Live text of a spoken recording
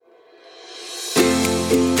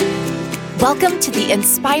Welcome to the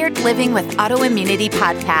Inspired Living with Autoimmunity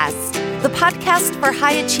podcast, the podcast for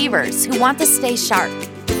high achievers who want to stay sharp,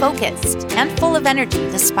 focused, and full of energy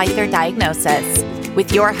despite their diagnosis.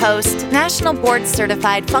 With your host, National Board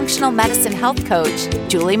Certified Functional Medicine Health Coach,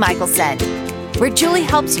 Julie Michelson, where Julie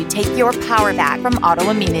helps you take your power back from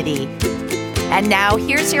autoimmunity. And now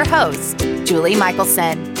here's your host, Julie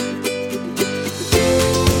Michelson.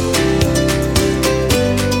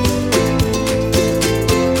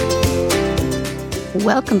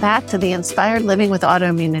 Welcome back to the Inspired Living with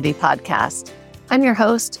Autoimmunity podcast. I'm your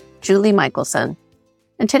host, Julie Michelson.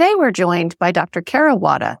 And today we're joined by Dr.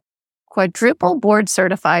 Wada, quadruple board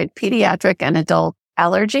certified pediatric and adult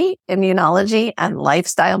allergy, immunology, and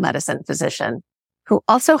lifestyle medicine physician, who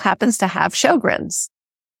also happens to have Sjogren's.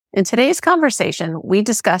 In today's conversation, we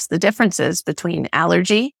discuss the differences between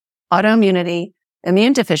allergy, autoimmunity,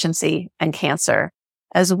 immune deficiency, and cancer,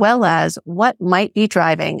 as well as what might be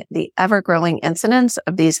driving the ever-growing incidence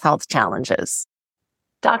of these health challenges.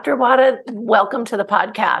 Dr. Wada, welcome to the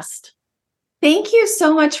podcast. Thank you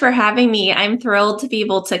so much for having me. I'm thrilled to be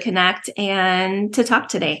able to connect and to talk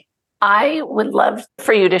today. I would love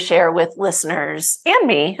for you to share with listeners and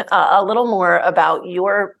me a little more about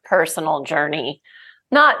your personal journey,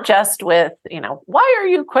 not just with, why are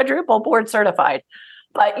you quadruple board certified?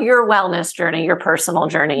 But your wellness journey, your personal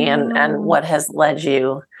journey, and what has led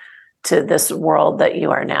you to this world that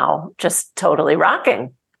you are now just totally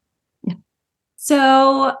rocking.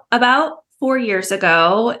 So about 4 years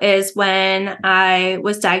ago is when I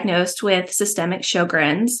was diagnosed with systemic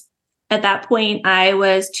Sjogren's. At that point, I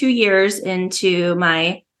was 2 years into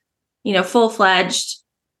my, full-fledged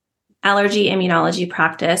allergy immunology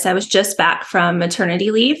practice. I was just back from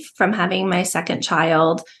maternity leave from having my second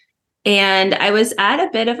child. And I was at a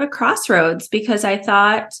bit of a crossroads because I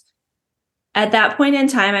thought at that point in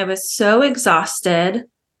time, I was so exhausted.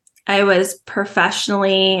 I was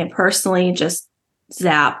professionally and personally just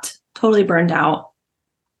zapped, totally burned out,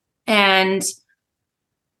 and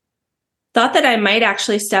thought that I might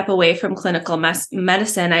actually step away from clinical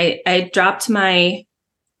medicine. I dropped my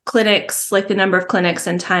clinics, like the number of clinics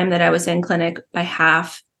and time that I was in clinic, by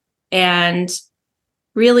half, and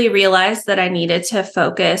really realized that I needed to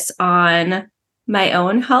focus on my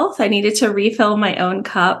own health. I needed to refill my own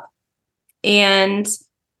cup. And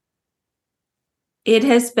it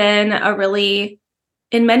has been a really,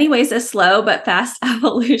 in many ways, a slow but fast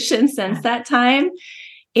evolution since that time.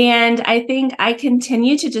 And I think I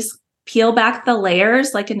continue to just peel back the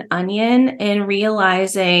layers like an onion and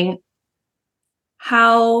realizing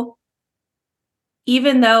how,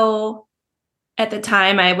 even though at the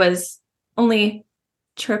time I was only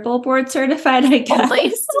triple board certified, I guess.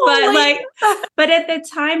 But at the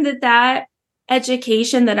time that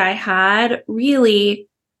education that I had really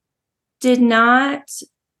did not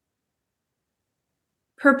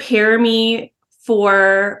prepare me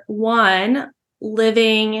for, one,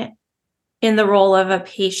 living in the role of a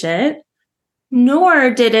patient,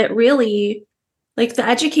 nor did it really, the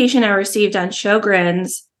education I received on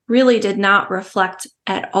Sjogren's really did not reflect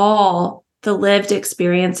at all the lived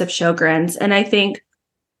experience of Sjogren's. And I think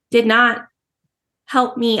did not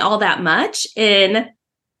help me all that much in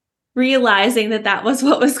realizing that was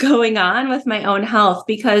what was going on with my own health.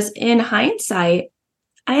 Because in hindsight,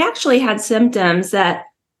 I actually had symptoms that,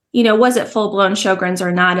 was it full-blown Sjogren's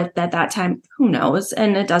or not at that time? Who knows?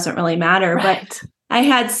 And it doesn't really matter. Right. But I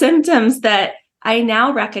had symptoms that I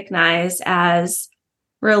now recognize as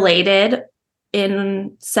related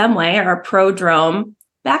in some way, or a prodrome,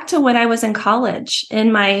 back to when I was in college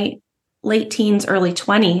in my late teens, early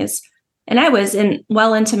 20s. And I was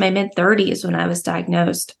well into my mid 30s when I was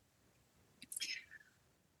diagnosed.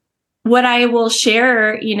 What I will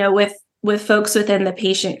share, with folks within the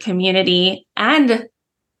patient community, and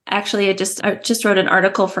actually I just wrote an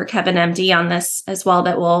article for Kevin MD on this as well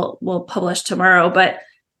that we'll publish tomorrow. But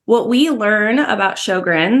what we learn about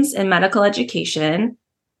Sjogren's in medical education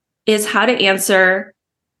is how to answer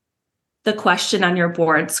the question on your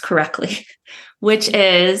boards correctly, which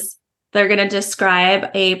is, they're going to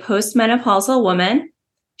describe a postmenopausal woman.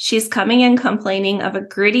 She's coming in complaining of a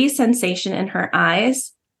gritty sensation in her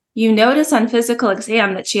eyes. You notice on physical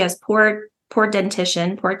exam that she has poor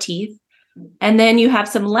dentition, poor teeth. And then you have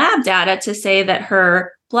some lab data to say that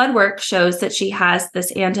her blood work shows that she has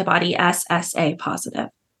this antibody SSA positive.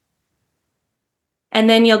 And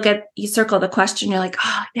then you circle the question. You're like,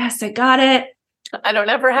 oh, yes, I got it. I don't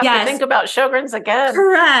ever have to think about Sjogren's again.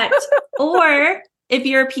 Correct. Or if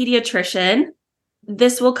you're a pediatrician,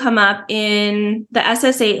 this will come up in the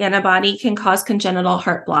SSA antibody can cause congenital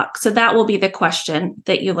heart block. So that will be the question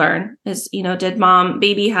that you learn is, did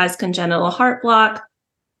baby has congenital heart block?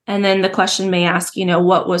 And then the question may ask,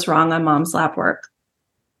 what was wrong on mom's lab work?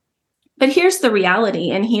 But here's the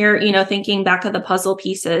reality. And here, thinking back of the puzzle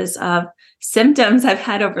pieces of symptoms I've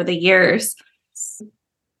had over the years,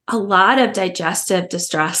 a lot of digestive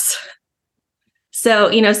distress.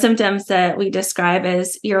 So, symptoms that we describe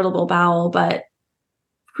as irritable bowel, but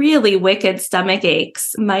really wicked stomach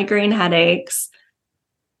aches, migraine headaches,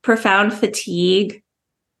 profound fatigue,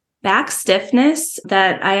 back stiffness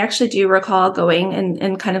that I actually do recall going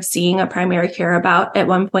and kind of seeing a primary care about at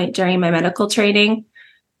one point during my medical training,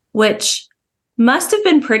 which must have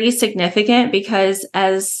been pretty significant because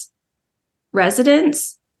as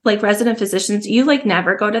residents, like resident physicians, you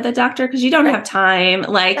never go to the doctor because you don't have time,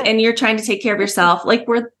 and you're trying to take care of yourself.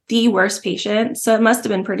 We're the worst patient. So it must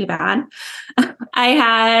have been pretty bad. I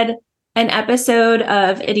had an episode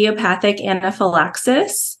of idiopathic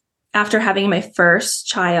anaphylaxis after having my first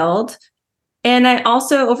child. And I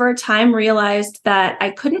also over time realized that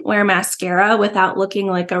I couldn't wear mascara without looking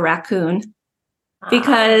like a raccoon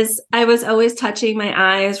because I was always touching my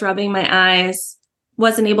eyes, rubbing my eyes,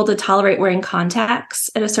 wasn't able to tolerate wearing contacts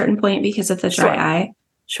at a certain point because of the dry eye.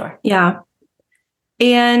 Sure. Yeah.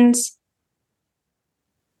 And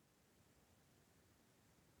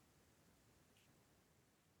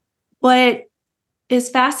what is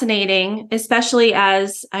fascinating, especially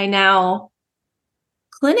as I now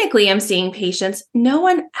clinically am seeing patients, no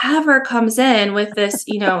one ever comes in with this,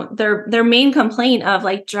 their main complaint of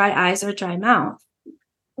dry eyes or dry mouth.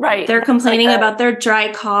 Right. They're complaining about their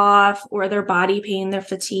dry cough or their body pain, their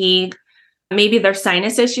fatigue, maybe their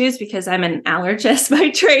sinus issues because I'm an allergist by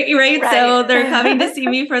trade, right? So they're coming to see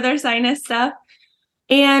me for their sinus stuff.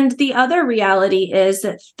 And the other reality is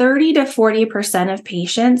that 30 to 40% of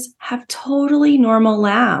patients have totally normal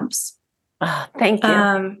labs. Thank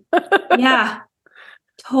you. Yeah,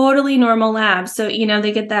 totally normal labs. So,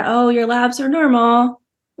 they get that, your labs are normal.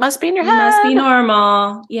 Must be in your head. Must be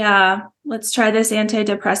normal. Yeah. Let's try this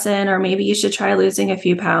antidepressant, or maybe you should try losing a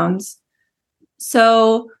few pounds.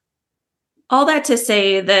 So all that to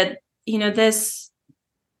say that, this,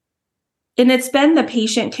 and it's been the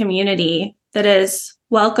patient community that has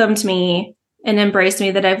welcomed me and embraced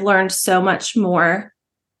me that I've learned so much more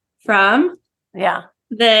from than,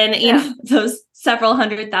 those several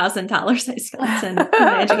 $100,000 I spent in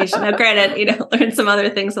my education. Now, granted, learned some other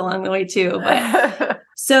things along the way too. But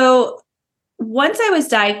so once I was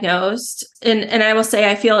diagnosed, and I will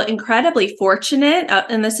say I feel incredibly fortunate,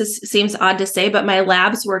 and seems odd to say, but my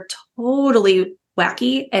labs were totally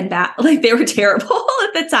wacky and bad. They were terrible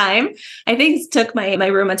at the time. I think it took my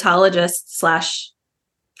rheumatologist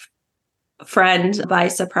 / friend by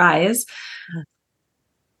surprise.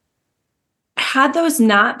 Had those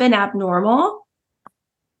not been abnormal,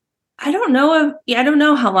 I don't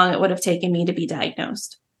know how long it would have taken me to be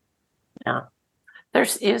diagnosed. Yeah.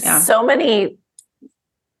 There's so many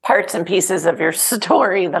parts and pieces of your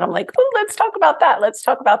story that I'm like, oh, let's talk about that. Let's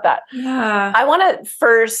talk about that. Yeah. I want to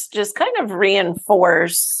first just kind of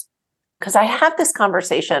reinforce, because I have this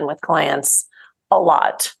conversation with clients a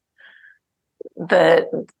lot, that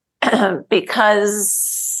because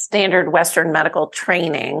standard Western medical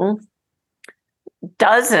training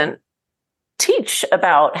doesn't teach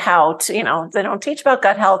about how to, they don't teach about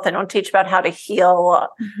gut health. They don't teach about how to heal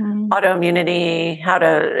autoimmunity, how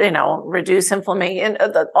to, reduce inflammation,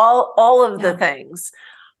 all of the things.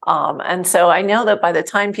 And so I know that by the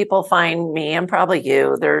time people find me, and probably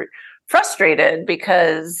you, they're frustrated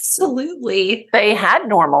because absolutely they had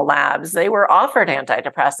normal labs. They were offered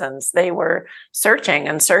antidepressants. They were searching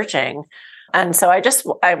and searching. And so I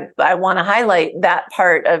want to highlight that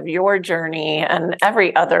part of your journey, and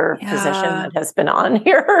every other physician that has been on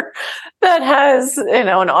here that has, an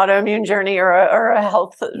autoimmune journey or a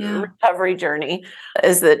health recovery journey,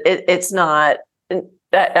 is that it's not,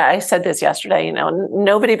 I said this yesterday,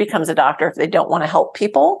 nobody becomes a doctor if they don't want to help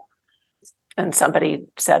people. And somebody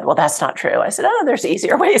said, well, that's not true. I said, there's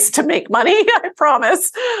easier ways to make money. I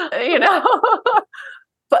promise,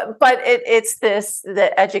 But it's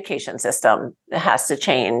the education system has to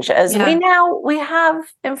change, as we have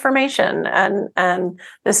information, and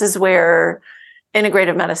this is where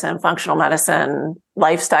integrative medicine, functional medicine,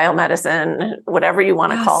 lifestyle medicine, whatever you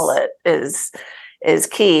want to call it, is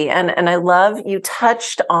key. And I love you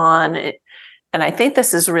touched on it, and I think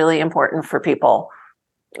this is really important for people.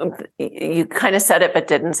 You kind of said it, but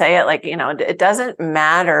didn't say it. It doesn't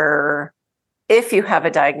matter if you have a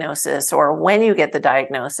diagnosis or when you get the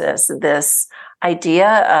diagnosis, this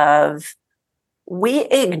idea of we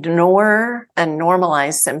ignore and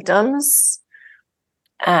normalize symptoms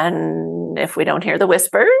And if we don't hear the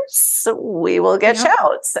whispers, we will get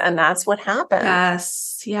shouts. And that's what happened.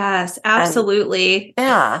 Yes, absolutely.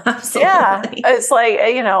 And absolutely. Yeah. It's like,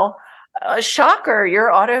 a shocker,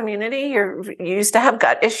 your autoimmunity, you used to have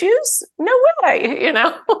gut issues? No way,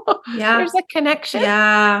 Yeah. There's a connection.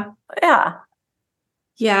 Yeah. Yeah.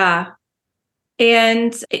 Yeah.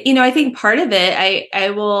 And, I think part of it, I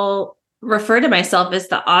will refer to myself as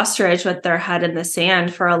the ostrich with their head in the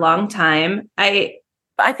sand for a long time. I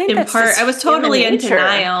think in part, I was totally in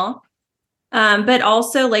denial. But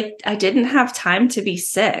also I didn't have time to be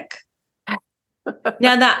sick.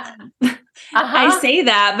 Now that I say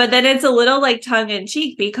that, but then it's a little tongue in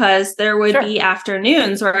cheek because there would be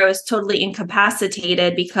afternoons where I was totally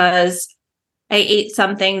incapacitated because I ate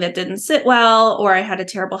something that didn't sit well, or I had a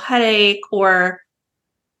terrible headache, or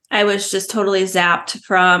I was just totally zapped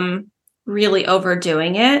from really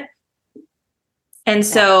overdoing it. And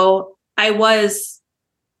so I was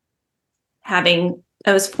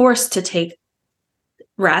forced to take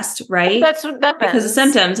rest, right? That's because of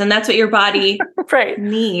symptoms. And that's what your body right.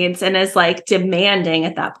 needs and is demanding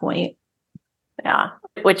at that point. Yeah,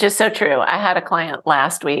 which is so true. I had a client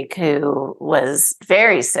last week who was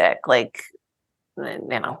very sick,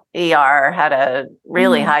 ER, had a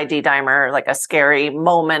really high D-dimer, a scary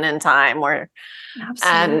moment in time where,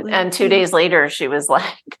 and 2 days later, she was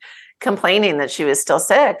complaining that she was still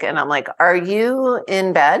sick. And I'm like, are you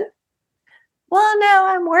in bed? Well, no,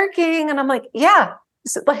 I'm working. And I'm like, yeah,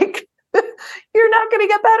 you're not going to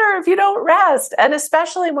get better if you don't rest. And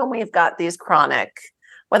especially when we've got these chronic,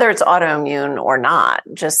 whether it's autoimmune or not,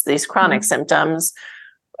 just these chronic symptoms,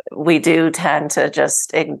 we do tend to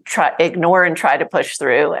just ignore and try to push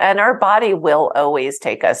through. And our body will always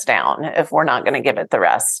take us down if we're not going to give it the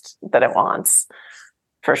rest that it wants,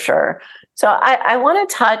 for sure. So I want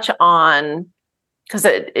to touch on, because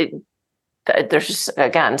there's just,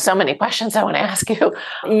 again, so many questions I want to ask you.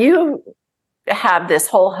 You have this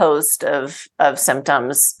whole host of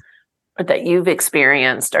symptoms that you've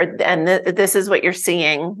experienced, and this is what you're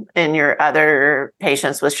seeing in your other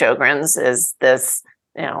patients with Sjogren's, is this,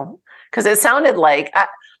 because it sounded like,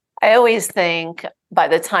 I always think by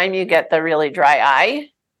the time you get the really dry eye,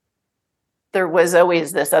 there was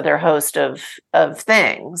always this other host of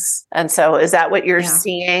things. And so is that what you're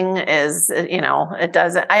seeing? Is, it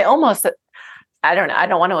doesn't, I don't know. I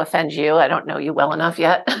don't want to offend you. I don't know you well enough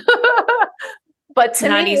yet. But to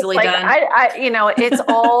Not me, easily done. It's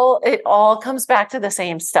it all comes back to the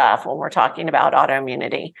same stuff when we're talking about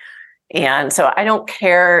autoimmunity. And so I don't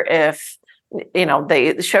care if,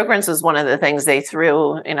 Sjogren's was one of the things they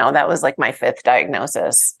threw, that was my fifth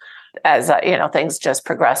diagnosis, as things just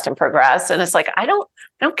progressed and progressed. And it's I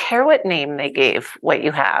don't care what name they gave what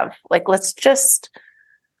you have. Let's just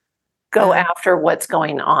go after what's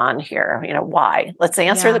going on here. Why? Let's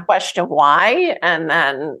answer the question why, and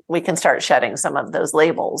then we can start shedding some of those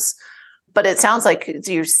labels. But it sounds like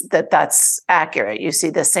that's accurate. You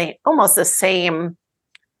see almost the same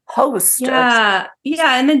host. Yeah.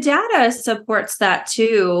 And the data supports that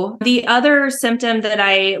too. The other symptom that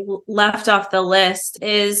I left off the list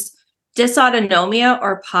is dysautonomia,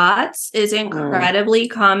 or POTS, is incredibly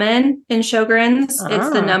common in Sjogren's. It's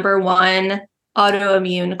the number one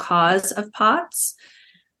autoimmune cause of POTS.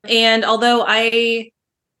 And although I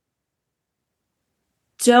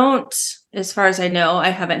don't, as far as I know, I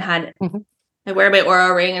haven't had, I wear my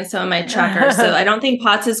Oura ring and some of my trackers, so I don't think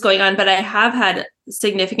POTS is going on, but I have had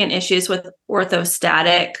significant issues with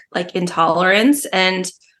orthostatic intolerance. And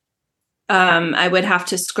I would have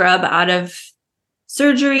to scrub out of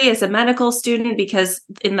surgery as a medical student because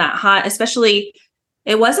in that hot, especially,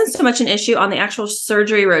 it wasn't so much an issue on the actual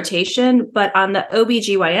surgery rotation, but on the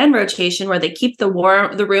OBGYN rotation, where they keep the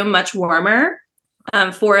room much warmer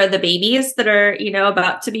for the babies that are,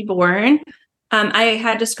 about to be born. I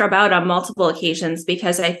had to scrub out on multiple occasions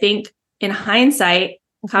because I think in hindsight,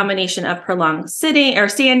 combination of prolonged sitting or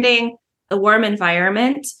standing, a warm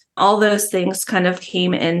environment, all those things kind of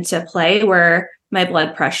came into play where my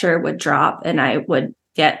blood pressure would drop and I would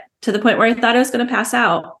get to the point where I thought I was going to pass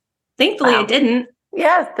out. Thankfully, I didn't.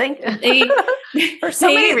 Yeah, thank you. For so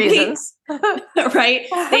many reasons. Right.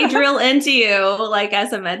 They drill into you,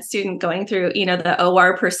 as a med student going through, the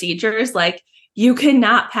OR procedures, you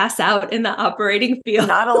cannot pass out in the operating field.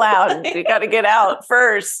 Not allowed. You got to get out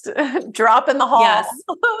first. Drop in the hall. Yes.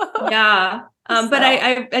 Yeah. But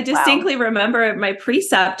I distinctly remember my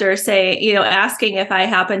preceptor asking if I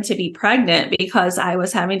happened to be pregnant because I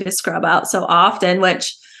was having to scrub out so often,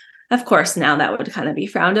 which of course now that would kind of be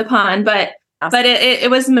frowned upon, but it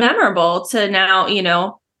was memorable to now,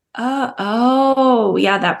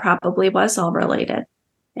 that probably was all related.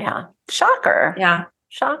 Yeah. Shocker. Yeah.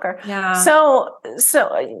 Shocker. Yeah. So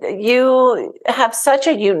you have such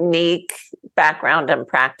a unique background and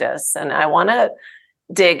practice, and I want to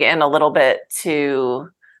dig in a little bit to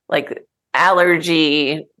like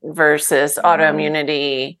allergy versus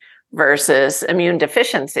autoimmunity versus immune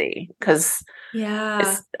deficiency, because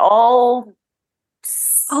it's all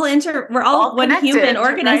we're all one human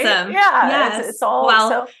organism. Right? Yeah. Yes. It's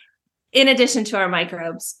all in addition to our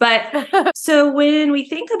microbes. But so when we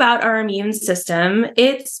think about our immune system,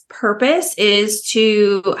 its purpose is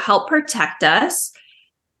to help protect us,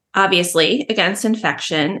 obviously, against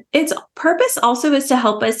infection. Its purpose also is to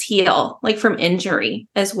help us heal, like from injury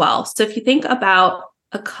as well. So if you think about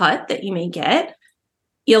a cut that you may get,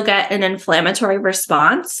 you'll get an inflammatory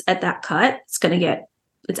response at that cut.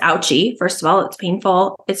 It's ouchy. First of all, it's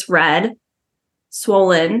painful. It's red,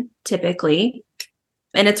 swollen, typically,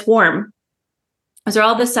 and it's warm. Those are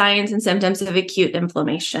all the signs and symptoms of acute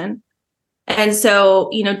inflammation. And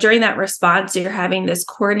so, during that response, you're having this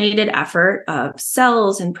coordinated effort of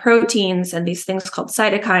cells and proteins and these things called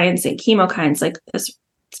cytokines and chemokines, like this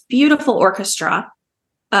beautiful orchestra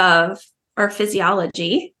of our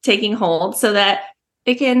physiology taking hold so that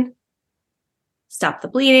it can stop the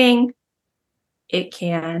bleeding. It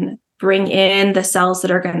can bring in the cells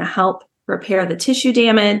that are going to help repair the tissue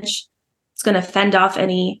damage. It's going to fend off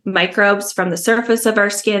any microbes from the surface of our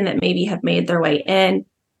skin that maybe have made their way in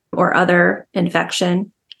or other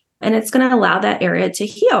infection. And it's going to allow that area to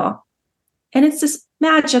heal. And it's this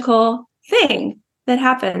magical thing that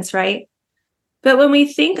happens, right? But when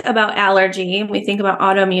we think about allergy, we think about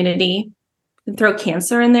autoimmunity, and throw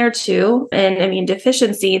cancer in there too, and immune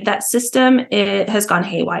deficiency, that system, it has gone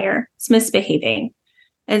haywire. It's misbehaving.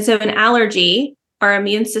 And so in allergy, our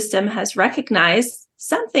immune system has recognized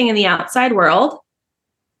something in the outside world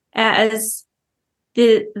as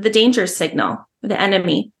the danger signal, the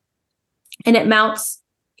enemy. And it mounts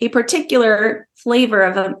a particular flavor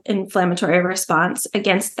of an inflammatory response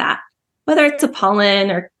against that, whether it's a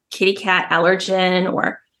pollen or kitty cat allergen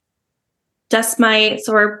or dust mites,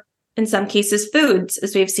 or in some cases foods,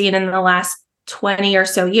 as we've seen in the last 20 or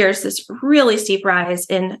so years, this really steep rise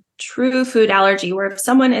in true food allergy, where if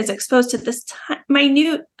someone is exposed to this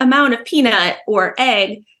minute amount of peanut or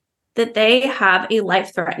egg, that they have a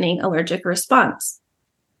life-threatening allergic response.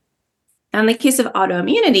 Now, in the case of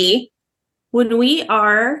autoimmunity, when we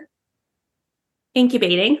are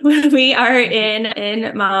incubating, when we are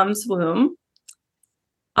in mom's womb,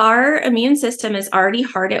 our immune system is already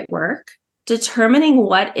hard at work determining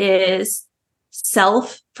what is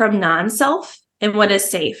self from non-self and what is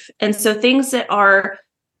safe. And so things that are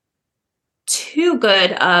too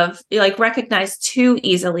good recognized too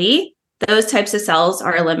easily, those types of cells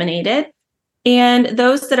are eliminated. And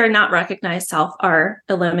those that are not recognized self are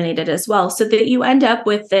eliminated as well. So that you end up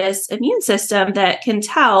with this immune system that can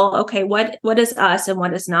tell, okay, what is us and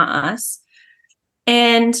what is not us.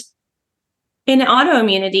 And in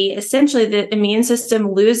autoimmunity, essentially the immune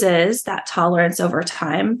system loses that tolerance over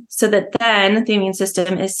time, so that then the immune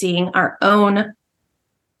system is seeing our own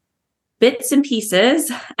bits and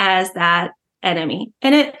pieces as that enemy.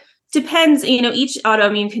 And it depends, each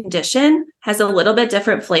autoimmune condition has a little bit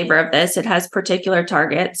different flavor of this. It has particular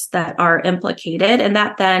targets that are implicated, and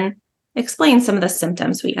that then explains some of the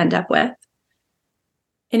symptoms we end up with.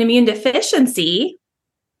 In immune deficiency,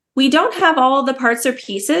 we don't have all the parts or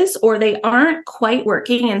pieces, or they aren't quite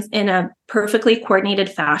working in a perfectly coordinated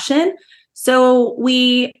fashion. So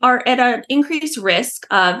we are at an increased risk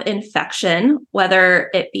of infection, whether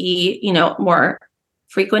it be, more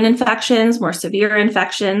frequent infections, more severe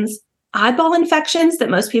infections, oddball infections that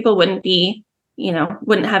most people wouldn't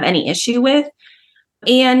have any issue with.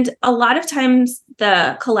 And a lot of times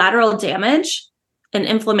the collateral damage and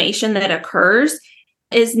inflammation that occurs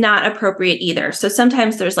is not appropriate either. So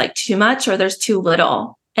sometimes there's too much or there's too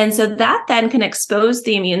little. And so that then can expose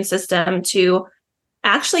the immune system to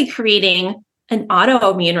actually creating an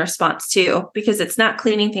autoimmune response too, because it's not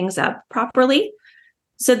cleaning things up properly.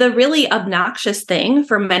 So the really obnoxious thing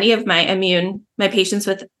for many of my patients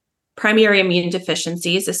with primary immune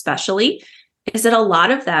deficiencies, especially, is that a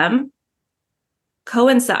lot of them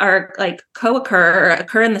occur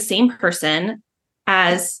in the same person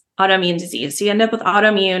as autoimmune disease. So you end up with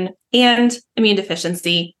autoimmune and immune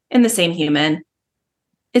deficiency in the same human.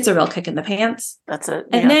 It's a real kick in the pants. That's a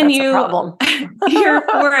problem. You're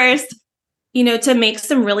forced, to make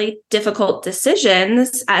some really difficult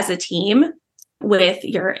decisions as a team with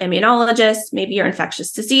your immunologist, maybe your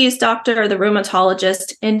infectious disease doctor or the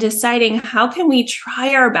rheumatologist, in deciding how can we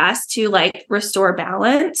try our best to restore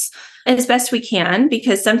balance as best we can,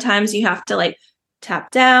 because sometimes you have to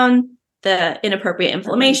tap down, the inappropriate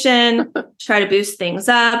inflammation, try to boost things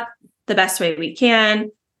up the best way we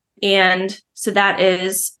can. And so that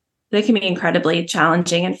can be incredibly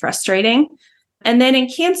challenging and frustrating. And then in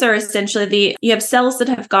cancer, essentially, you have cells that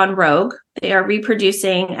have gone rogue. They are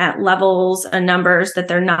reproducing at levels and numbers that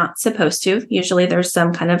they're not supposed to. Usually there's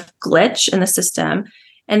some kind of glitch in the system,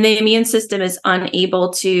 and the immune system is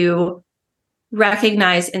unable to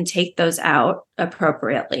recognize and take those out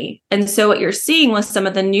appropriately. And so what you're seeing with some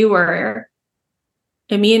of the newer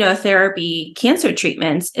immunotherapy cancer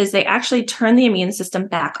treatments is they actually turn the immune system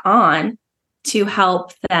back on to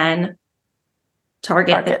help then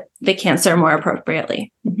target the cancer more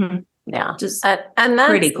appropriately. Mm-hmm. Yeah. Just and that's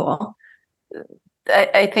pretty cool.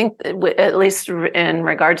 I think at least in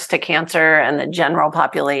regards to cancer and the general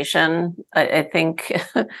population, I think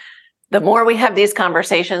the more we have these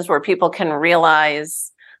conversations where people can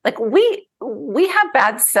realize, like, we have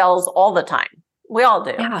bad cells all the time. We all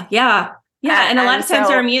do. Yeah. And a lot of times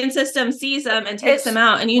our immune system sees them and takes them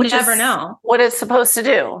out, and you never know what it's supposed to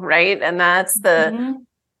do. Right. And that's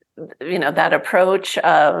that approach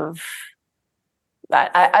of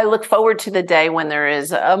that. I look forward to the day when there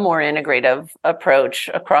is a more integrative approach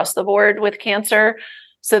across the board with cancer,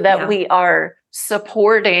 so that we are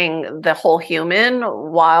supporting the whole human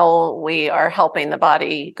while we are helping the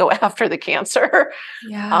body go after the cancer.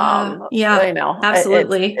 Absolutely.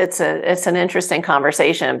 It's an interesting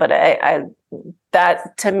conversation, but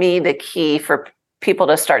that to me, the key for people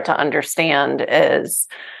to start to understand is,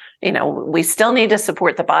 we still need to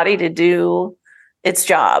support the body to do its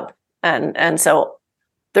job. And so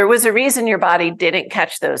there was a reason your body didn't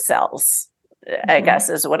catch those cells, I guess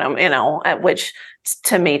is what I'm, which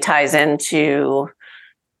to me ties into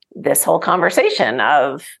this whole conversation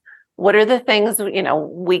of what are the things,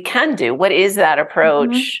 we can do? What is that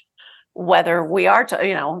approach? Whether we are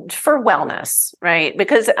for wellness, right?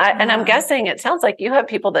 Because I'm guessing it sounds like you have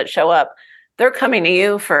people that show up, they're coming to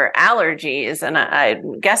you for allergies. And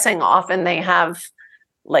I'm guessing often they have,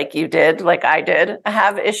 like you did, like I did,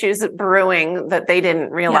 have issues brewing that they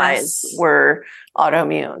didn't realize were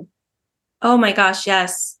autoimmune. Oh my gosh,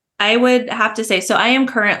 yes. I would have to say, so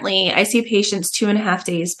I see patients 2.5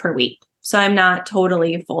 days per week. So I'm not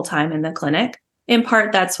totally full-time in the clinic. In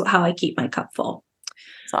part, that's how I keep my cup full.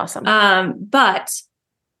 That's awesome. But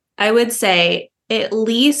I would say at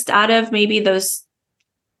least out of maybe those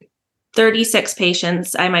 36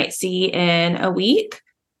 patients I might see in a week,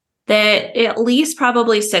 that at least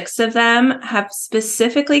probably 6 of them have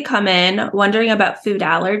specifically come in wondering about food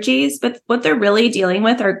allergies, but what they're really dealing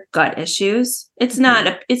with are gut issues. It's not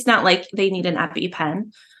like they need an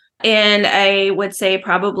EpiPen. And I would say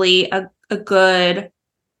probably a good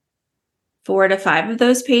 4 to 5 of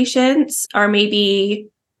those patients are maybe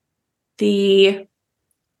the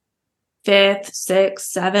 5th,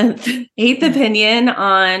 6th, 7th, 8th opinion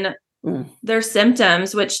on their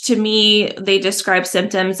symptoms, which to me, they describe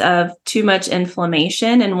symptoms of too much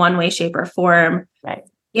inflammation in one way, shape, or form, right,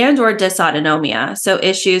 and or dysautonomia. So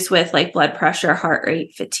issues with like blood pressure, heart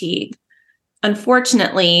rate, fatigue.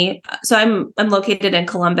 Unfortunately, so I'm located in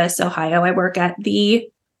Columbus, Ohio. I work at the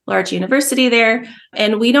large university there,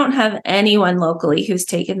 and we don't have anyone locally who's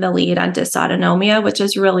taken the lead on dysautonomia, which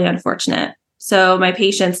is really unfortunate. So my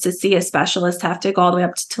patients to see a specialist have to go all the way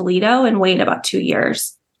up to Toledo and wait about 2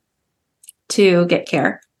 years to get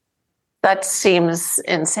care. That seems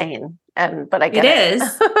insane. But I get it. It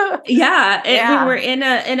is. Yeah. Yeah. We're in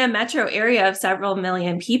a metro area of several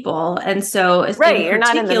million people. And so right, you're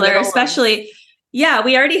not in the middle especially, we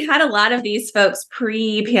already had a lot of these folks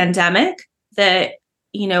pre-pandemic that,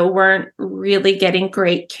 weren't really getting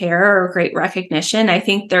great care or great recognition. I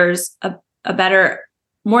think there's a better,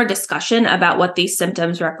 more discussion about what these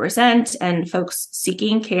symptoms represent and folks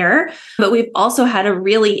seeking care. But we've also had a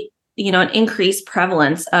really, an increased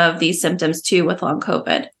prevalence of these symptoms too with long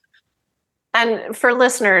COVID. And for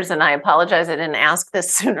listeners, and I apologize, I didn't ask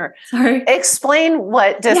this sooner. Sorry. Explain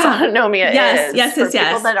what dysautonomia is for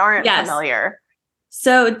people that aren't familiar.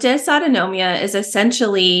 So dysautonomia is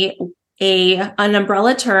essentially an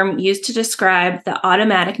umbrella term used to describe the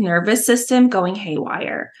automatic nervous system going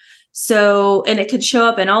haywire. So, and it could show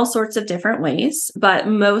up in all sorts of different ways, but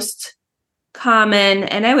most common,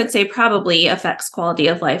 and I would say probably affects quality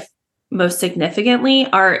of life most significantly,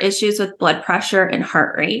 are issues with blood pressure and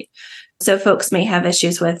heart rate. So folks may have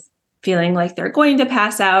issues with feeling like they're going to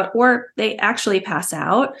pass out, or they actually pass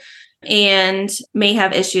out, and may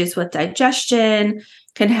have issues with digestion,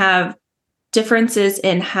 can have differences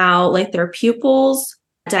in how like their pupils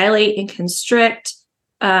dilate and constrict,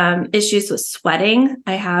 issues with sweating.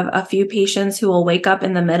 I have a few patients who will wake up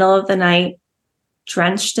in the middle of the night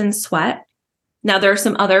drenched in sweat. Now, there are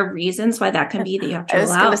some other reasons why that can be that you have to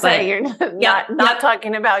rule out. I was going to say, you're not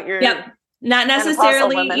talking about your not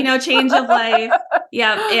necessarily, change of life.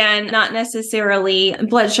 And not necessarily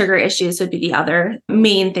blood sugar issues would be the other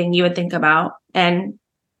main thing you would think about, and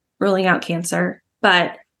ruling out cancer.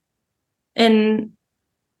 And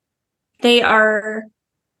they are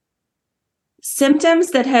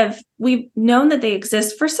symptoms that we've known that they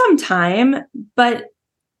exist for some time, but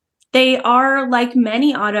they are, like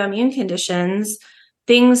many autoimmune conditions,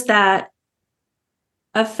 things that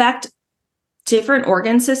affect different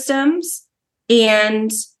organ systems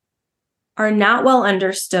and are not well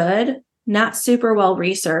understood, not super well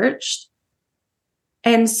researched.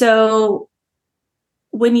 And so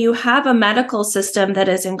when you have a medical system that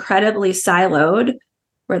is incredibly siloed,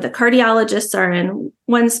 where the cardiologists are in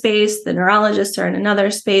one space, the neurologists are in another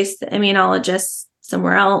space, the immunologists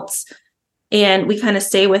somewhere else, and we kind of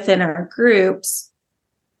stay within our groups,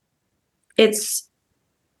 it's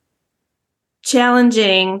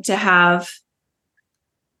challenging to have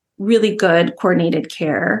really good coordinated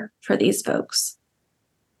care for these folks.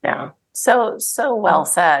 Yeah. So well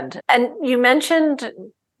said. And you mentioned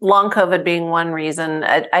long COVID being one reason.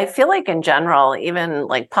 I feel like in general, even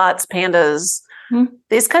like POTS, PANDAS,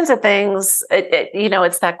 these kinds of things,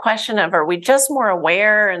 it's that question of, are we just more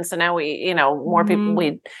aware? And so now more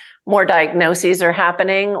people, more diagnoses are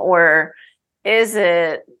happening, or is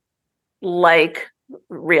it like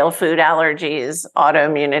real food allergies,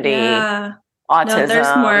 autoimmunity, autism? No,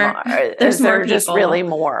 there's more just really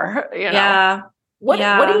more, Yeah. What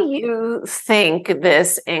do you think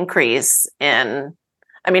this increase in?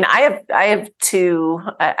 I mean, I have two,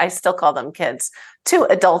 I still call them kids, 2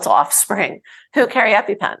 adult offspring who carry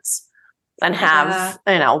EpiPens and have,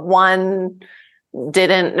 one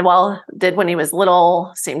did when he was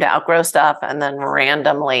little, seemed to outgrow stuff, and then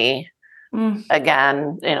randomly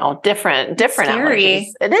again, different allergies.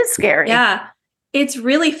 It is scary. Yeah. It's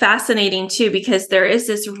really fascinating too, because there is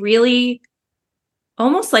this really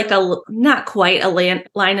almost like not quite a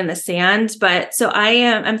line in the sand, but so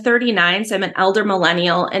I'm 39, so I'm an elder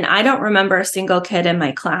millennial, and I don't remember a single kid in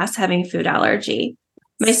my class having food allergy.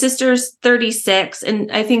 My sister's 36,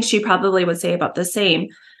 and I think she probably would say about the same.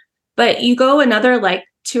 But you go another like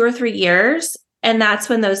 2 or 3 years, and that's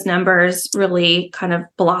when those numbers really kind of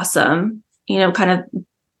blossom, kind of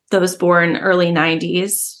those born early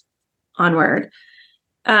 90s onward.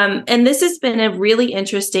 And this has been a really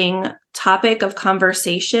interesting topic of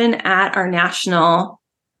conversation at our national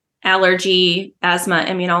allergy, asthma,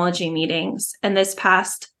 immunology meetings. And this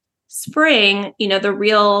past spring, the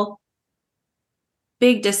real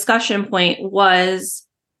big discussion point was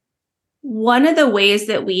one of the ways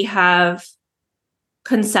that we have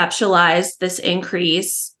conceptualized this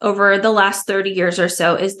increase over the last 30 years or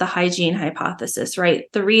so is the hygiene hypothesis,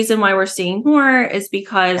 right? The reason why we're seeing more is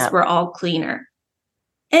because we're all cleaner.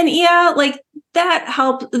 And that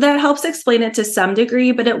helps explain it to some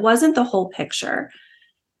degree, but it wasn't the whole picture.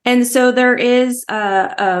 And so there is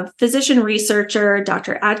a physician researcher,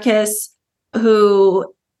 Dr. Adkis,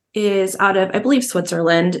 who is out of, I believe,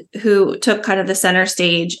 Switzerland, who took kind of the center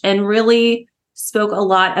stage and really spoke a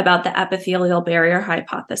lot about the epithelial barrier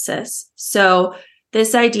hypothesis. So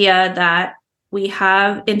this idea that we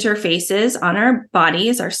have interfaces on our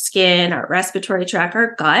bodies, our skin, our respiratory tract,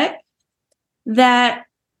 our gut, that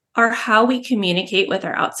are how we communicate with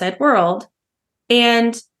our outside world.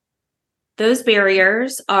 And those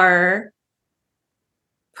barriers are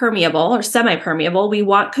permeable or semi-permeable. We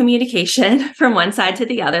want communication from one side to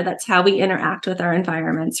the other. That's how we interact with our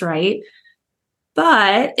environments, right?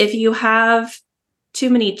 But if you have too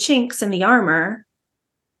many chinks in the armor,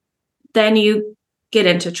 then you get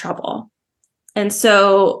into trouble. And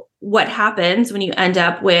so what happens when you end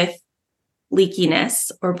up with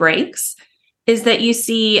leakiness or breaks is that you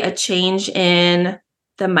see a change in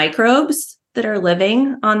the microbes that are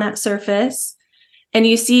living on that surface, and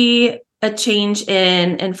you see a change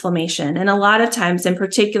in inflammation. And a lot of times, in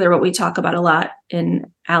particular, what we talk about a lot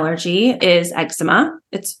in allergy is eczema.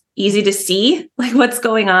 It's easy to see what's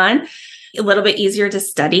going on, a little bit easier to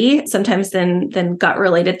study sometimes than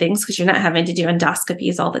gut-related things, because you're not having to do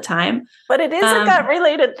endoscopies all the time. But it is a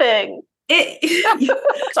gut-related thing.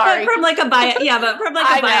 Sorry. But from a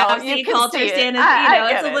biopsy culture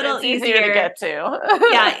standpoint, it's a little easier to get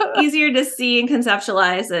to. Easier to see and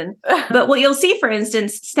conceptualize. But what you'll see, for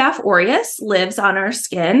instance, Staph aureus lives on our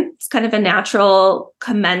skin. It's kind of a natural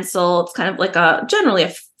commensal. It's kind of like generally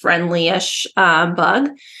a friendly-ish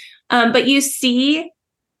bug. But you see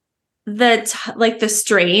the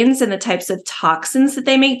strains and the types of toxins that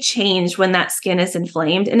they make change when that skin is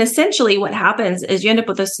inflamed. And essentially what happens is you end up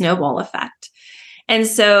with a snowball effect. And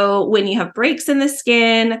so when you have breaks in the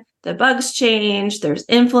skin, the bugs change, there's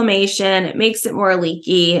inflammation, it makes it more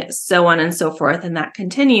leaky, so on and so forth. And that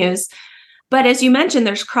continues. But as you mentioned,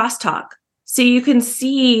 there's crosstalk. So you can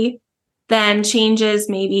see then changes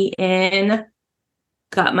maybe in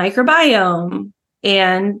gut microbiome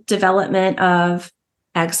and development of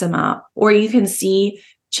eczema, or you can see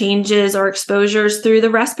changes or exposures through the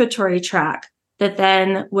respiratory tract that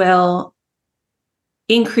then will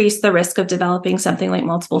increase the risk of developing something like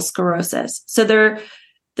multiple sclerosis. So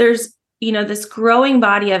there's, this growing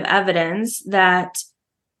body of evidence that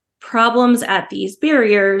problems at these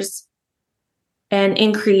barriers and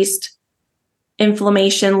increased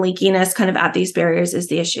inflammation, leakiness kind of at these barriers is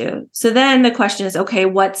the issue. So then the question is, okay,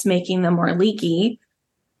 what's making them more leaky?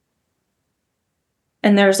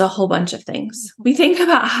 And there's a whole bunch of things. We think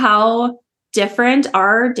about how different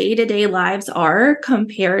our day-to-day lives are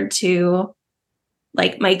compared to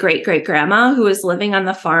like my great-great-grandma who was living on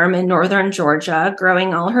the farm in northern Georgia,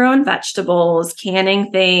 growing all her own vegetables, canning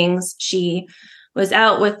things. She was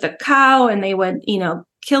out with the cow and they would,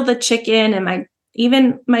 kill the chicken. And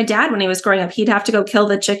even my dad, when he was growing up, he'd have to go kill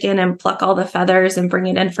the chicken and pluck all the feathers and bring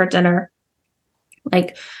it in for dinner.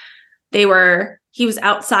 Like he was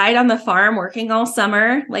outside on the farm working all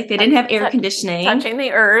summer. Like they didn't have air conditioning. Touching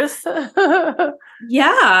the earth.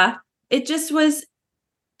 Yeah. It just was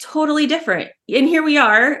totally different. And here we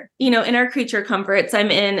are, in our creature comforts. I'm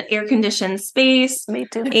in air conditioned space. Me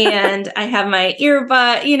too. And I have my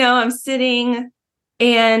earbud, I'm sitting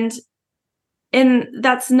and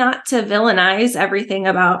that's not to villainize everything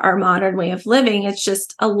about our modern way of living. It's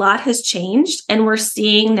just a lot has changed. And we're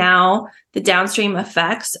seeing now the downstream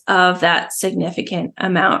effects of that significant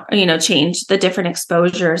amount, change, the different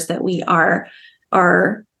exposures that we are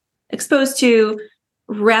exposed to,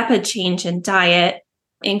 rapid change in diet,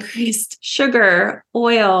 increased sugar,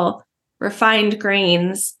 oil, refined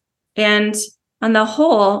grains. And on the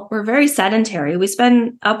whole, we're very sedentary. We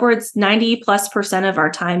spend upwards 90+% of our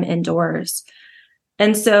time indoors.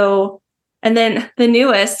 And then the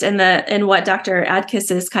newest and what Dr.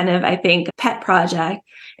 Adkis's kind of, I think, pet project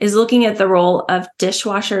is looking at the role of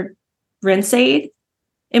dishwasher rinse aid,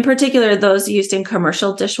 in particular, those used in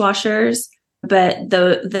commercial dishwashers. But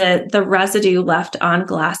the residue left on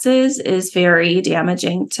glasses is very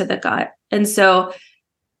damaging to the gut. And so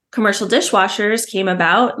commercial dishwashers came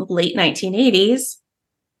about late 1980s.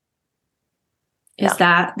 Is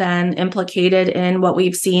that then implicated in what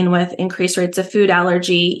we've seen with increased rates of food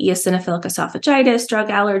allergy, eosinophilic esophagitis,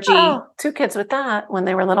 drug allergy? Oh, 2 kids with that when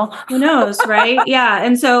they were little. Who knows, right? Yeah.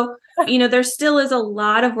 And so, there still is a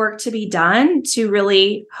lot of work to be done to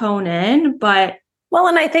really hone in, but well,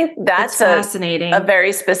 and I think that's fascinating. A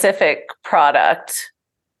very specific product,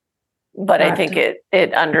 but correct. I think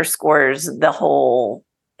it underscores the whole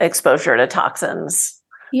exposure to toxins.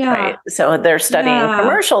 Yeah. Right. So they're studying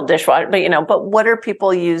commercial dishwasher, but what are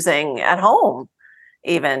people using at home,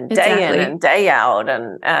 even day in and day out?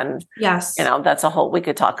 And yes, that's we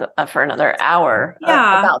could talk for another hour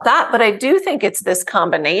about that. But I do think it's this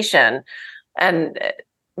combination, and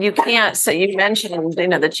you can't. So you mentioned,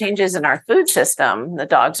 the changes in our food system. The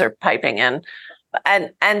dogs are piping in,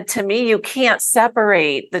 and to me, you can't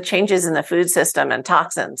separate the changes in the food system and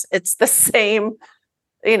toxins. It's the same.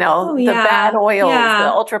 The bad oils,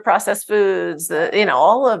 the ultra processed foods,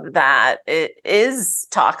 all of that, it is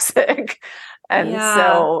toxic. And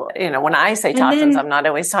so, when I say toxins, I'm not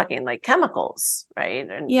always talking like chemicals, right?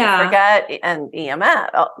 And you forget, and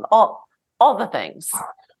EMF, all the things.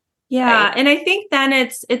 Yeah. Right? And I think then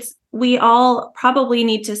it's we all probably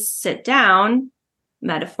need to sit down,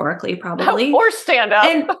 metaphorically, probably. Or stand up.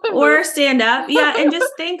 Yeah. And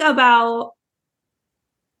just think about,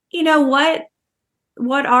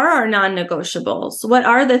 what are our non-negotiables? What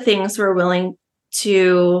are the things we're willing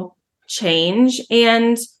to change?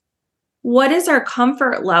 And what is our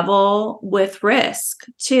comfort level with risk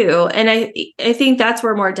too? And I think that's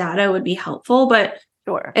where more data would be helpful. But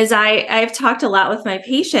sure. As I've talked a lot with my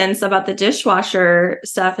patients about the dishwasher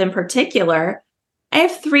stuff in particular, I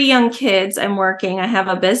have 3 young kids. I'm working. I have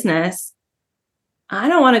a business. I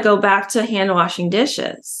don't want to go back to hand washing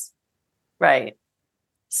dishes. Right.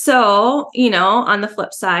 So, on the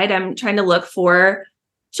flip side, I'm trying to look for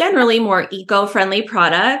generally more eco-friendly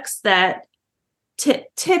products that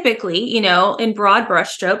typically, in broad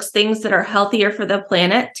brushstrokes, things that are healthier for the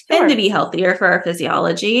planet tend to be healthier for our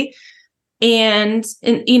physiology. And,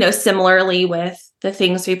 similarly with the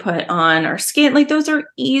things we put on our skin, like those are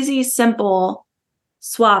easy, simple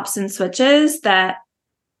swaps and switches that.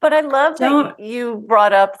 But I love that you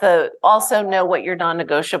brought up also know what your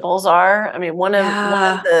non-negotiables are. I mean, one of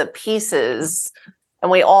the pieces And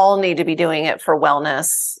we all need to be doing it for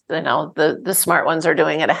wellness. The smart ones are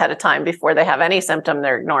doing it ahead of time before they have any symptom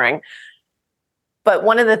they're ignoring. But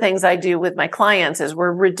one of the things I do with my clients is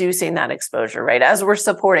we're reducing that exposure, right? As we're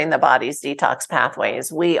supporting the body's detox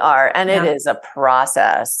pathways, we are, and it is a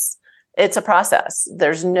process. It's a process.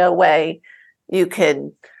 There's no way you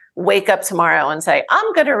could wake up tomorrow and say,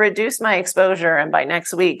 I'm going to reduce my exposure. And by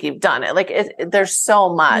next week, you've done it. Like there's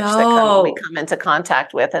so much that we come into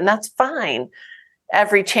contact with, and that's fine.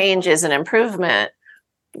 Every change is an improvement.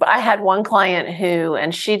 But I had one client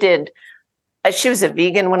she was a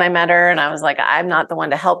vegan when I met her, and I was like, I'm not the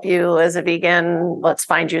one to help you as a vegan. Let's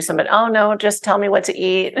find you somebody. Oh no, just tell me what to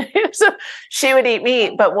eat. So she would eat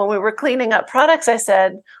meat. But when we were cleaning up products, I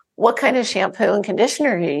said, what kind of shampoo and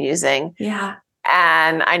conditioner are you using? Yeah.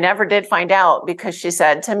 And I never did find out because she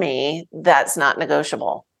said to me, that's not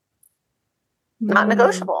negotiable. Not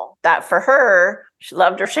negotiable. That for her, she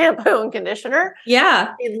loved her shampoo and conditioner.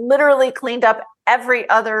 Yeah. She literally cleaned up every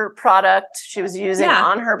other product she was using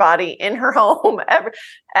on her body, in her home.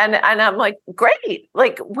 And I'm like, great.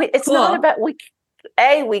 Like it's not about, we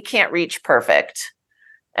can't reach perfect.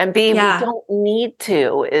 And B, we don't need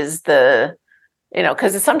to is the,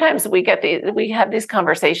 because sometimes we have these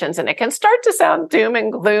conversations and it can start to sound doom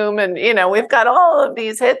and gloom. And, we've got all of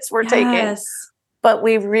these hits we're taking. But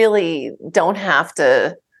we really don't have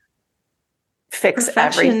to fix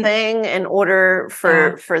everything in order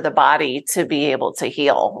for the body to be able to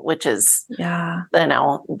heal, which is,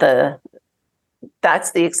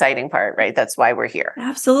 that's the exciting part, right? That's why we're here.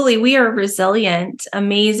 Absolutely. We are a resilient,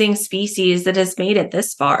 amazing species that has made it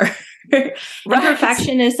this far.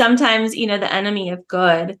 Imperfection is sometimes, the enemy of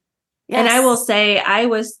good. Yes. And I will say I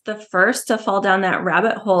was the first to fall down that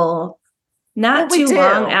rabbit hole. Not too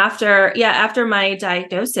long after my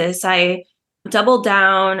diagnosis. I doubled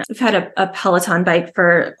down. I've had a Peloton bike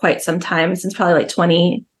for quite some time, since probably like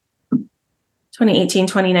 2018,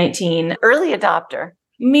 2019. Early adopter.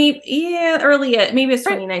 Maybe it's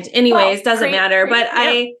 2019. Anyways, doesn't matter. But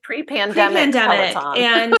pre-pandemic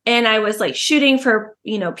and I was like shooting for,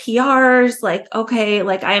 PRs, like, okay,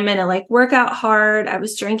 like I'm going to like work out hard. I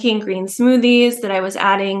was drinking green smoothies that I was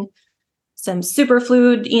adding some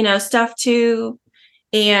superfood, stuff too.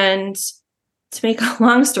 And to make a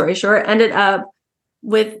long story short, ended up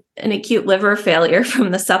with an acute liver failure from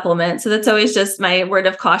the supplement. So that's always just my word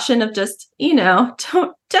of caution of just,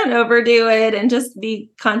 don't overdo it and just be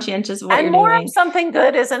conscientious of what you're doing. And more of something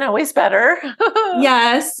good isn't always better.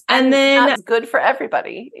 Yes. And then not good for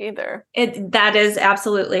everybody either. That is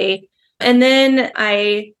absolutely. And then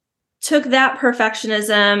I took that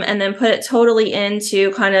perfectionism and then put it totally into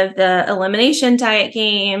kind of the elimination diet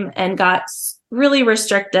game and got really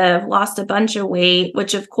restrictive, lost a bunch of weight,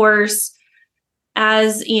 which of course,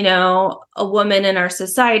 as, a woman in our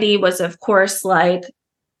society was of course like,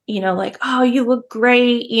 like, oh, you look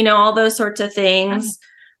great, all those sorts of things.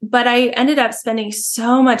 But I ended up spending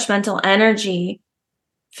so much mental energy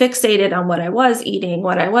fixated on what I was eating,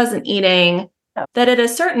 what I wasn't eating, that at a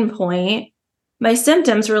certain point, my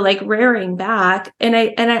symptoms were like rearing back. And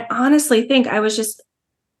I honestly think I was just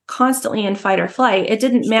constantly in fight or flight. It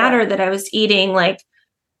didn't matter that I was eating like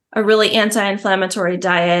a really anti-inflammatory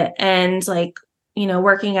diet and like,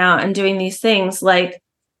 working out and doing these things. Like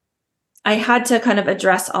I had to kind of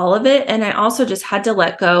address all of it. And I also just had to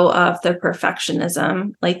let go of the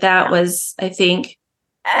perfectionism. Like that was, I think.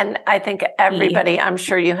 And I think everybody, I'm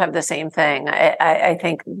sure you have the same thing. I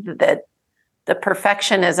think that the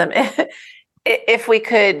perfectionism, if we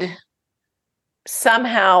could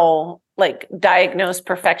somehow like diagnose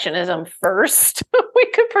perfectionism first, we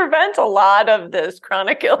could prevent a lot of this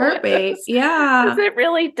chronic illness. Perfect. Yeah. Because it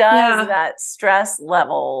really does that stress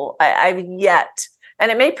level. I've yet,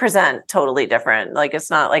 and it may present totally different. Like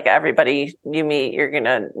it's not like everybody you meet, you're going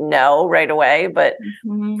to know right away, but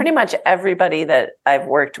pretty much everybody that I've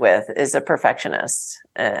worked with is a perfectionist,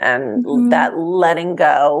 and that letting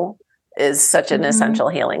go is such an essential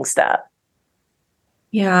healing step.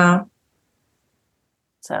 Yeah.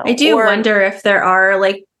 So I do wonder if there are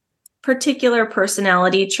like particular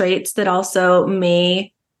personality traits that also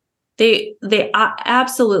they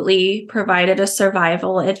absolutely provided a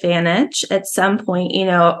survival advantage at some point,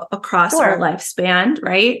 across our lifespan,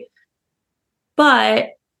 right? But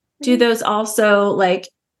do those also like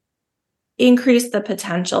increase the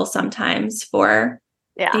potential sometimes for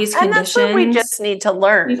these conditions? And that's what we just need to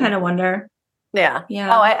learn. You kind of wonder. Yeah.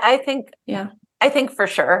 Yeah. Oh, I think. Yeah. I think for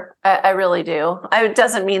sure. I really do. It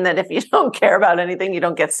doesn't mean that if you don't care about anything, you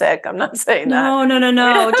don't get sick. I'm not saying that.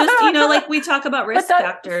 No. Just, like we talk about risk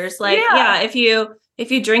factors. Like, if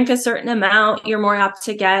you drink a certain amount, you're more apt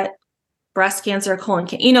to get breast cancer, colon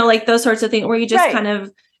cancer, like those sorts of things where you just kind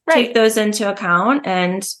of take those into account.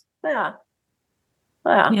 And yeah.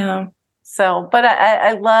 So, but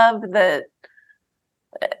I love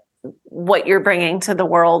what you're bringing to the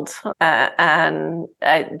world. And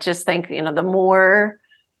I just think, the more,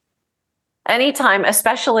 anytime,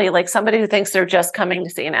 especially like somebody who thinks they're just coming to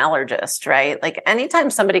see an allergist, right? Like anytime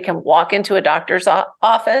somebody can walk into a doctor's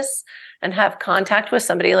office and have contact with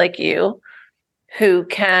somebody like you who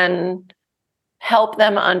can help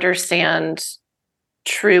them understand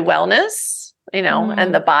true wellness,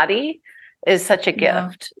 and the body is such a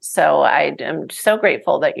gift. So I am so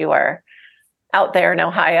grateful that you are out there in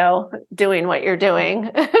Ohio doing what you're doing.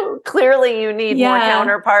 Clearly you need more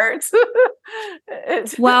counterparts. In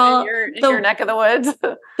your neck of the woods.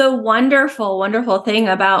 The wonderful, wonderful thing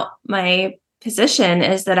about my position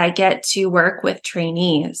is that I get to work with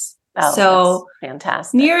trainees. Oh, so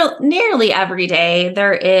fantastic. Nearly every day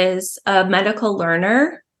there is a medical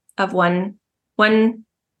learner of one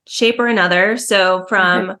shape or another. So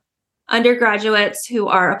from undergraduates who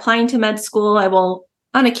are applying to med school, I will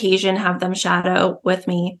on occasion have them shadow with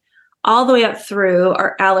me, all the way up through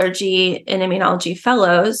our allergy and immunology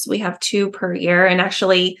fellows. We have 2 per year. And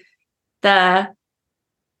actually the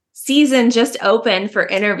season just opened for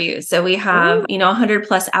interviews. So we have, 100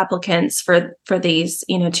 plus applicants for these,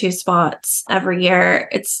 2 spots every year.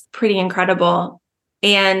 It's pretty incredible.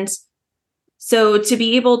 And so to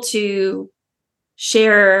be able to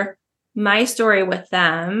share my story with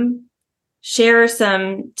them, share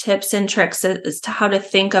some tips and tricks as to how to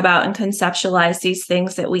think about and conceptualize these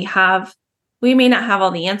things that we may not have all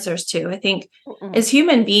the answers to. I think as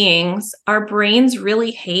human beings, our brains really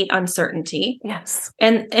hate uncertainty. Yes.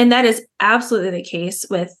 And that is absolutely the case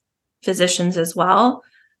with physicians as well.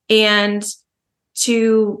 And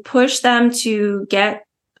to push them to get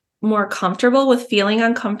more comfortable with feeling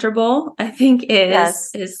uncomfortable, I think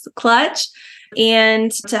is clutch.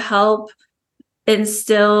 And to help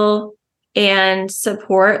instill and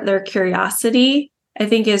support their curiosity, I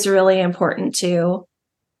think is really important too.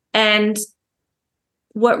 And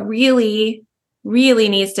what really, really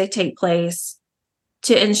needs to take place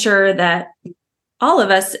to ensure that all of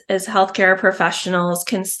us as healthcare professionals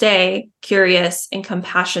can stay curious and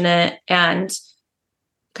compassionate and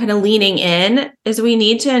kind of leaning in is we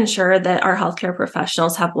need to ensure that our healthcare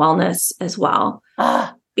professionals have wellness as well.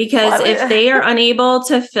 Because if they are unable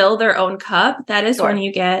to fill their own cup, that is when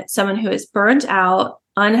you get someone who is burnt out,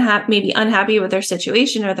 maybe unhappy with their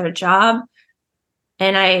situation or their job.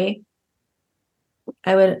 And I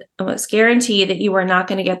would almost guarantee that you are not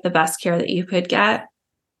going to get the best care that you could get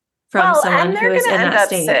from someone who is in that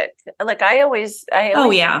state. Sick. Like I always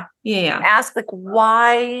ask, like,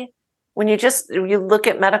 why, when you look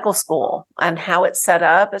at medical school and how it's set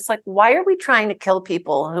up, it's like, why are we trying to kill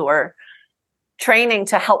people who are training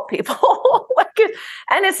to help people?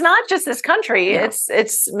 And it's not just this country. Yeah.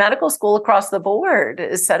 It's medical school across the board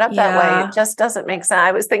is set up that way. It just doesn't make sense.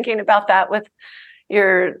 I was thinking about that with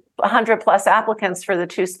your 100 plus applicants for the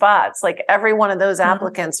 2 spots. Like every one of those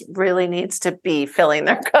applicants really needs to be filling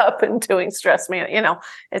their cup and doing stress management.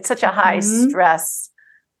 It's such a high stress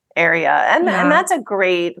area. And that's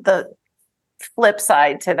the flip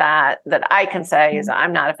side to that I can say is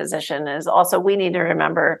I'm not a physician is also, we need to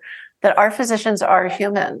remember that our physicians are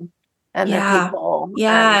human and they're people.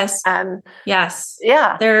 Yes. And yes.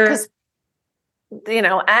 Yeah. They're,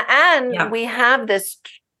 we have this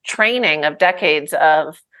training of decades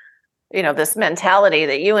of, this mentality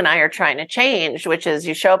that you and I are trying to change, which is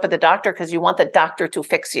you show up at the doctor because you want the doctor to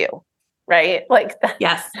fix you. Right. Like,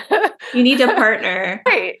 yes, you need a partner.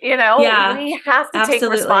 Right. We have to take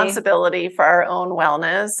responsibility for our own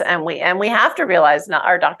wellness. And we have to realize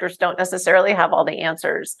our doctors don't necessarily have all the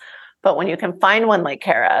answers. But when you can find one like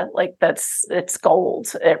Kara, like it's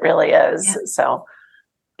gold. It really is. Yeah. So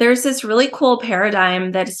there's this really cool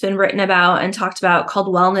paradigm that's been written about and talked about called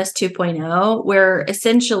Wellness 2.0, where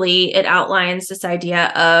essentially it outlines this idea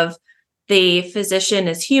of the physician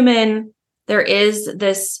is human. There is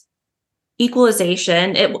this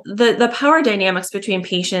equalization. The power dynamics between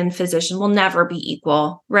patient and physician will never be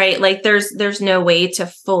equal, right? Like there's no way to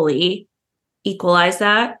fully equalize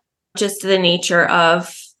that, just the nature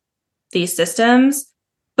of these systems,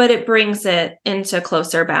 but it brings it into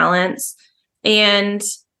closer balance. And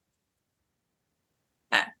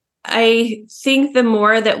I think the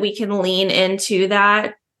more that we can lean into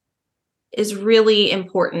that is really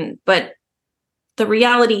important. But the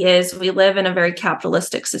reality is we live in a very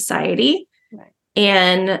capitalistic society, right,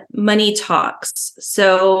 and money talks.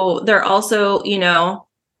 So they're also,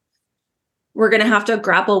 we're going to have to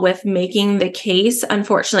grapple with making the case,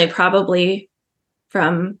 unfortunately, probably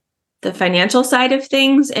from the financial side of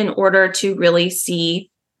things in order to really see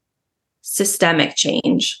systemic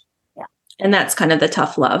change. Yeah. And that's kind of the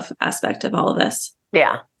tough love aspect of all of this.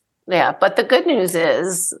 Yeah. Yeah. But the good news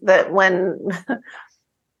is that when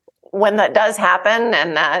that does happen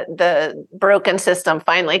and that the broken system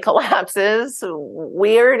finally collapses,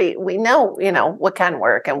 we know, what can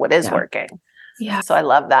work and what is working. Yeah. So I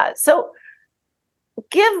love that. So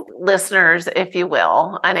give listeners, if you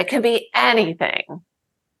will, and it can be anything,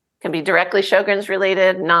 it can be directly Sjogren's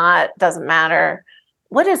related, doesn't matter.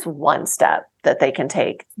 What is one step that they can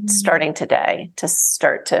take starting today to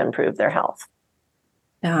start to improve their health?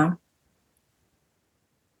 Yeah.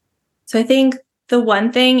 So I think the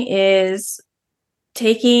one thing is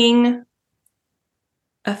taking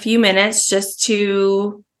a few minutes just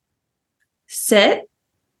to sit,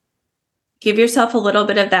 give yourself a little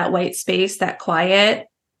bit of that white space, that quiet,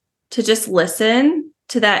 to just listen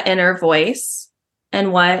to that inner voice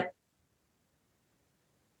and what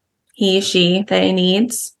they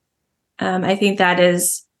needs. I think that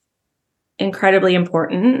is incredibly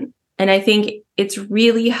important. And I think it's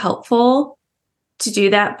really helpful to do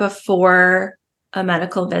that before a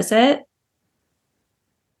medical visit.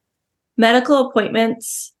 Medical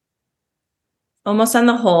appointments, almost on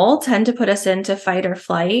the whole, tend to put us into fight or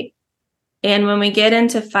flight. And when we get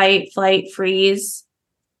into fight, flight, freeze,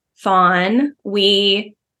 fawn,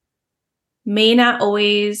 we may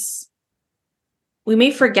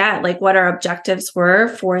forget what our objectives were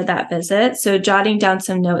for that visit. So jotting down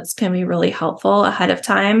some notes can be really helpful ahead of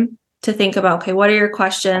time to think about, okay, what are your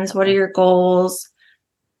questions? What are your goals?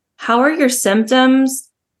 How are your symptoms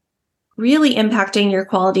really impacting your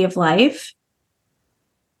quality of life?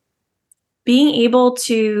 Being able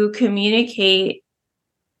to communicate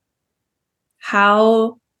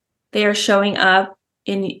how they are showing up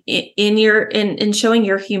in showing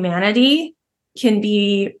your humanity can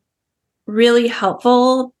be really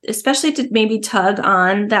helpful, especially to maybe tug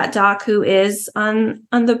on that doc who is on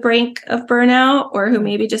the brink of burnout, or who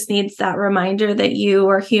maybe just needs that reminder that you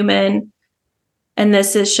are human and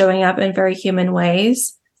this is showing up in very human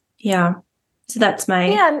ways. Yeah. So that's my,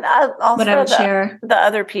 and also what I would share. The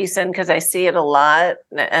other piece, and because I see it a lot,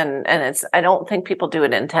 and I don't think people do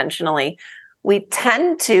it intentionally. We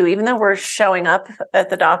tend to, even though we're showing up at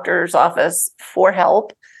the doctor's office for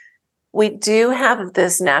help, we do have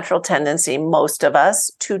this natural tendency, most of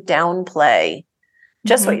us, to downplay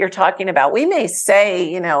just what you're talking about. We may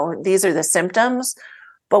say, these are the symptoms,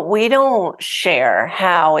 but we don't share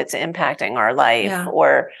how it's impacting our life.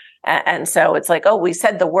 And so it's like, oh, we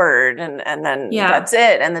said the word and then that's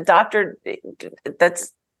it. And the doctor,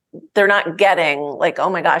 they're not getting oh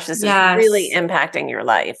my gosh, this is really impacting your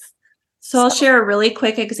life. So I'll share a really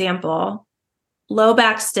quick example. Low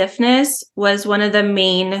back stiffness was one of the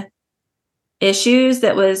main issues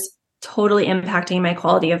that was totally impacting my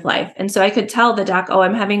quality of life. And so I could tell the doc, oh,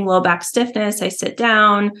 I'm having low back stiffness. I sit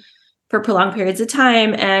down for prolonged periods of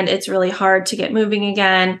time and it's really hard to get moving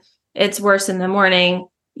again. It's worse in the morning.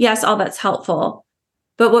 Yes, all that's helpful.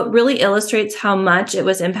 But what really illustrates how much it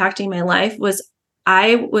was impacting my life was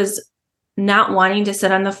I was not wanting to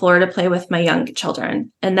sit on the floor to play with my young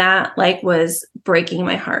children. And that was breaking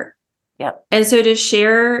my heart. Yep. And so to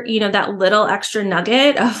share, that little extra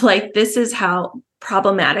nugget of this is how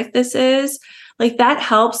problematic this is, that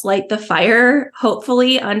helps light the fire,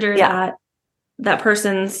 hopefully under that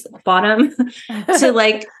person's bottom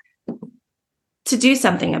to do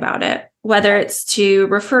something about it, whether it's to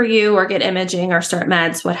refer you or get imaging or start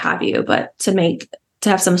meds, what have you, but to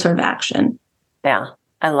have some sort of action. Yeah.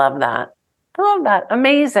 I love that.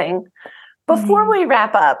 Amazing. Before we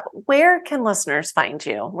wrap up, where can listeners find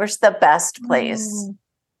you? Where's the best place?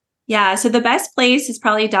 Yeah. So the best place is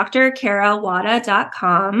probably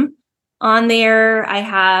drcarawada.com. On there, I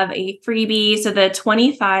have a freebie. So the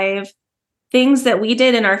 25 things that we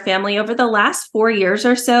did in our family over the last 4 years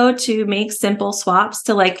or so to make simple swaps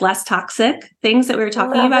to less toxic things that we were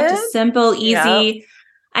talking about, just simple, easy. Yep.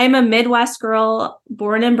 I'm a Midwest girl,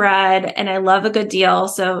 born and bred, and I love a good deal.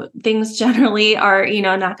 So things generally are,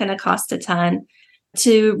 not going to cost a ton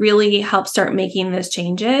to really help start making those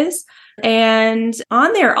changes. And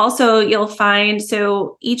on there also, you'll find,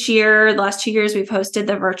 so each year, the last 2 years, we've hosted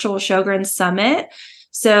the virtual Sjogren's Summit.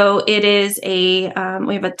 So it is we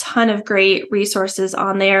have a ton of great resources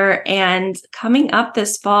on there. And coming up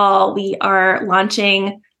this fall, we are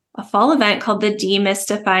launching a fall event called the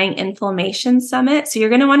Demystifying Inflammation Summit. So you're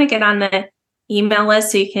going to want to get on the email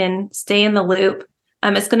list so you can stay in the loop.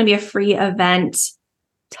 It's going to be a free event.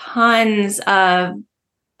 Tons of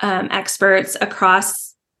experts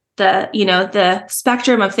across the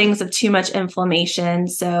spectrum of things of too much inflammation.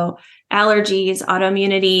 So allergies,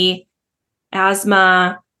 autoimmunity,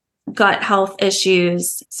 asthma, gut health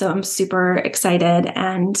issues. So I'm super excited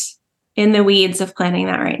and in the weeds of planning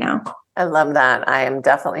that right now. I love that. I am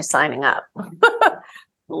definitely signing up.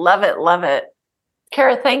 Love it. Love it.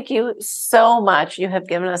 Kara, thank you so much. You have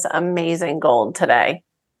given us amazing gold today.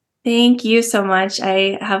 Thank you so much.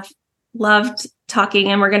 I have loved talking,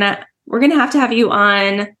 and we're gonna have to have you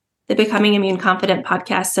on the Becoming Immune Confident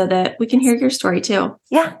podcast so that we can hear your story too.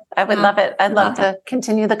 Yeah, I would love it. I'd love to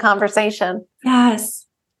continue the conversation. Yes.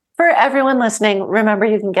 For everyone listening, remember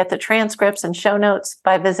you can get the transcripts and show notes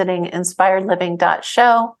by visiting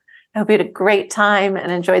inspiredliving.show. I hope you had a great time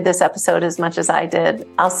and enjoyed this episode as much as I did.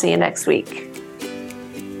 I'll see you next week.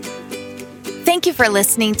 Thank you for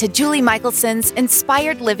listening to Julie Michelson's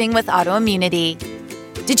Inspired Living with Autoimmunity.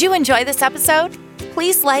 Did you enjoy this episode?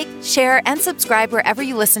 Please like, share, and subscribe wherever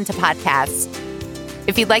you listen to podcasts.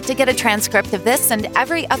 If you'd like to get a transcript of this and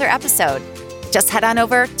every other episode, just head on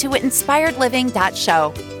over to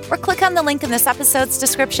inspiredliving.show or click on the link in this episode's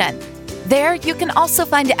description. There, you can also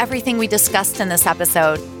find everything we discussed in this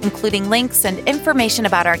episode, including links and information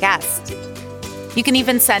about our guest. You can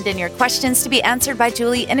even send in your questions to be answered by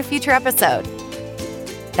Julie in a future episode.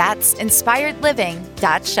 That's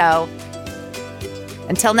inspiredliving.show.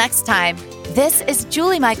 Until next time, this is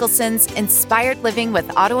Julie Michelson's Inspired Living with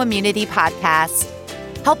Autoimmunity podcast,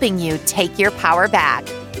 helping you take your power back.